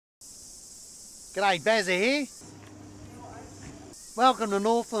G'day, Bazza here. Welcome to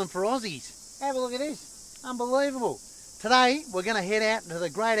Northland for Aussies. Have a look at this. Unbelievable. Today we're going to head out into the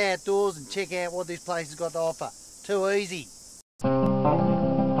great outdoors and check out what this place has got to offer. Too easy.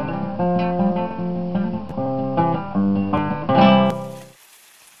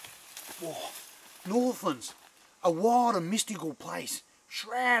 Whoa. Northland's a wild and mystical place,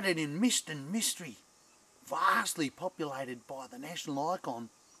 shrouded in mist and mystery, vastly populated by the national icon,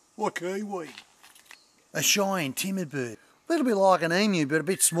 the Kiwi. A shy and timid bird, a little bit like an emu but a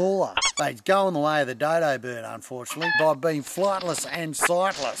bit smaller. They go in the way of the dodo bird, unfortunately, by being flightless and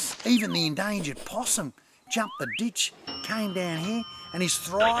sightless. Even the endangered possum jumped the ditch, came down here and is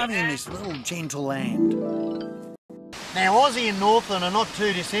thriving in this little gentle land. Now Aussie and Northland are not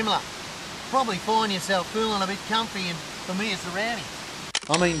too dissimilar. Probably find yourself feeling a bit comfy in familiar surroundings.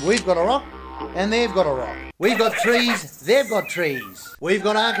 I mean, we've got a rock and they've got a rock. We've got trees, they've got trees. We've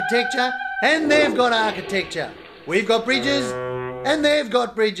got architecture and they've got architecture. We've got bridges and they've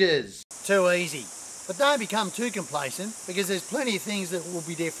got bridges. Too easy. But don't become too complacent because there's plenty of things that will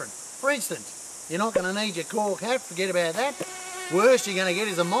be different. For instance, you're not going to need your cork hat, forget about that. Worst you're going to get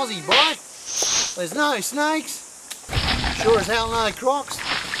is a mozzie bite. There's no snakes. Sure as hell no crocs.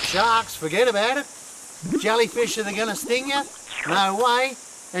 Sharks, forget about it. Jellyfish are going to sting you? No way.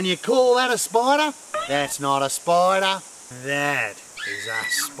 And you call that a spider? That's not a spider. That is a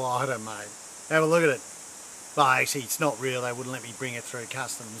spider, mate. Have a look at it. Well, actually, it's not real. They wouldn't let me bring it through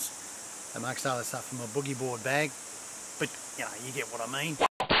customs, amongst other stuff, from a boogie board bag. But, you know, you get what I mean.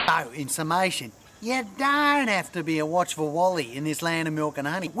 So, in summation, you don't have to be a watchful wally in this land of milk and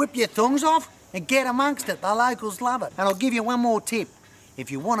honey. Whip your thongs off and get amongst it. The locals love it. And I'll give you one more tip.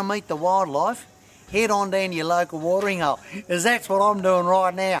 If you want to meet the wildlife, head on down to your local watering hole, because that's what I'm doing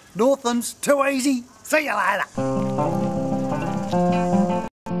right now. Northland's too easy. See you later.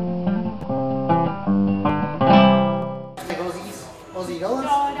 Take Aussies? Aussie dollars?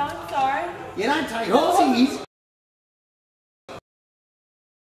 No, I don't, sorry. You don't take Aussies?